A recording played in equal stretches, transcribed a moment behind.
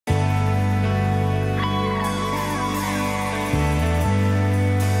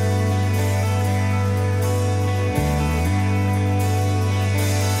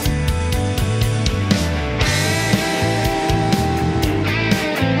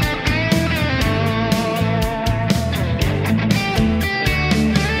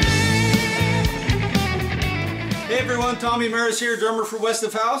Tommy Maris here, drummer for West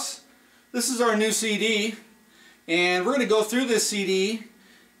of House. This is our new CD, and we're going to go through this CD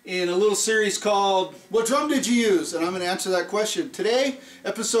in a little series called What Drum Did You Use? And I'm going to answer that question. Today,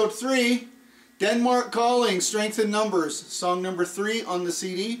 episode 3, Denmark Calling, Strength in Numbers. Song number 3 on the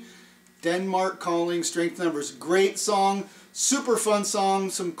CD, Denmark Calling, Strength in Numbers. Great song, super fun song,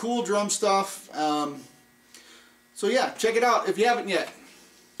 some cool drum stuff. So yeah, check it out if you haven't yet.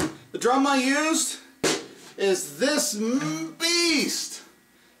 The drum I used is this beast,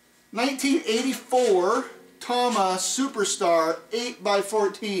 1984 Tama Superstar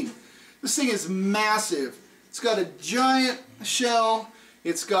 8x14. This thing is massive. It's got a giant shell,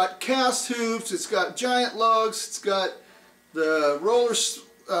 it's got cast hoops, it's got giant lugs, it's got the roller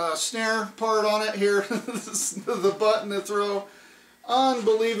snare part on it here, the button to throw.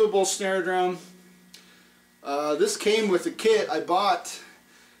 Unbelievable snare drum. This came with a kit. I bought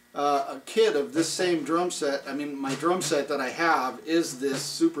a kit of this same drum set. I mean, my drum set that I have is this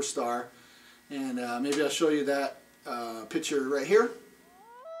Superstar, and maybe I'll show you that picture right here.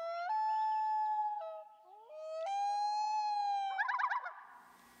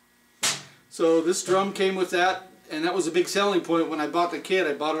 So this drum came with that, and that was a big selling point when I bought the kit.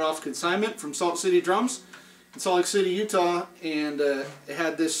 I bought it off consignment from Salt City Drums in Salt Lake City, Utah, and it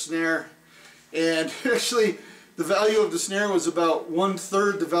had this snare, and actually the value of the snare was about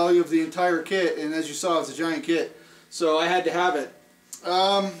 1/3 the value of the entire kit, and as you saw, it's a giant kit, so I had to have it.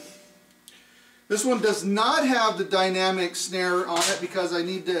 This one does not have the dynamic snare on it because I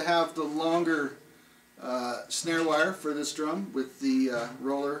need to have the longer snare wire for this drum with the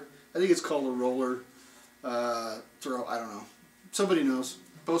roller. I think it's called a roller throw. I don't know. Somebody knows.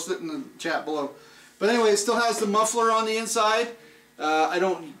 Post it in the chat below. But anyway, it still has the muffler on the inside. I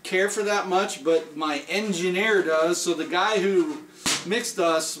don't care for that much, but my engineer does. So the guy who mixed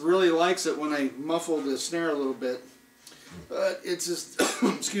us really likes it when I muffle the snare a little bit. But it's just,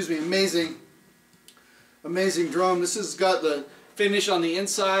 excuse me, amazing drum. This has got the finish on the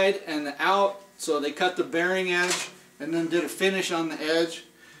inside and the out. So they cut the bearing edge and then did a finish on the edge.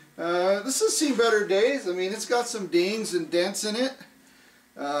 This has seen better days. I mean, it's got some dings and dents in it.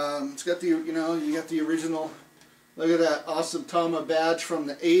 It's got the, you know, you got the original. Look at that awesome Tama badge from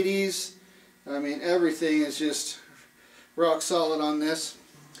the 80s. I mean, everything is just rock solid on this.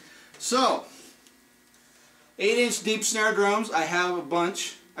 So, 8-inch deep snare drums. I have a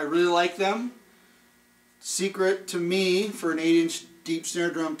bunch. I really like them. Secret to me for an 8-inch deep snare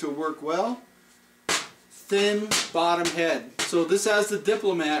drum to work well: thin bottom head. So this has the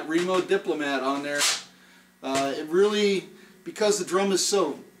Diplomat, Remo Diplomat on there. It really, because the drum is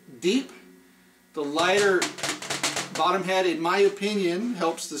so deep, the lighter bottom head, in my opinion,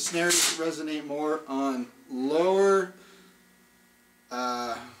 helps the snares resonate more on lower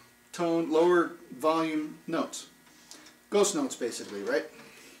tone, lower volume notes. Ghost notes, basically, right?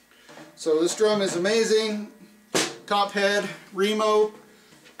 So this drum is amazing. Top head, Remo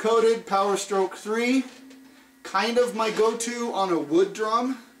Coated PowerStroke 3. Kind of my go-to on a wood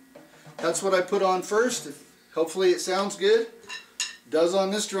drum. That's what I put on first. Hopefully it sounds good. It does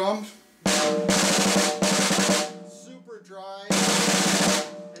on this drum. Super dry,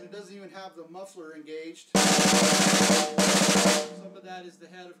 and it doesn't even have the muffler engaged. Some of that is the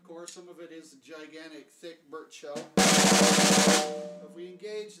head, of course. Some of it is the gigantic, thick birch shell. If we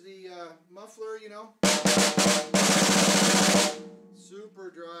engage the muffler, you know, super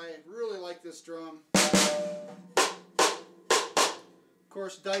dry. Really like this drum. Of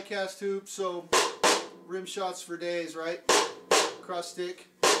course, die-cast hoop, so rim shots for days, right? Cross stick.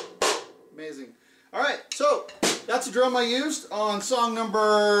 Amazing. Alright, so that's the drum I used on song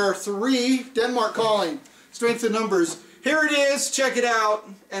number 3, Denmark Calling, Strength in Numbers. Here it is, check it out,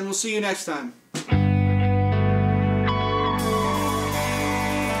 and we'll see you next time.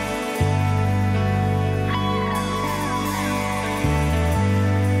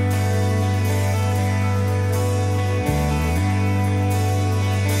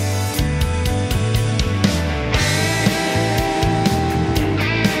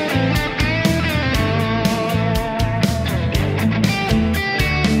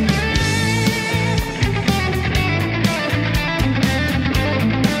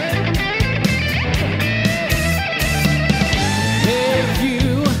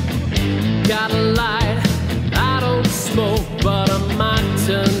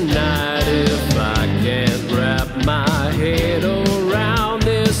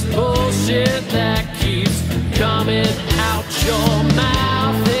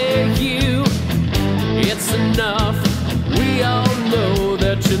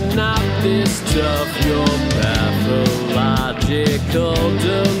 Tough, your pathological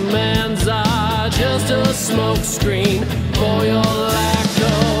demands are just a smokescreen for your life.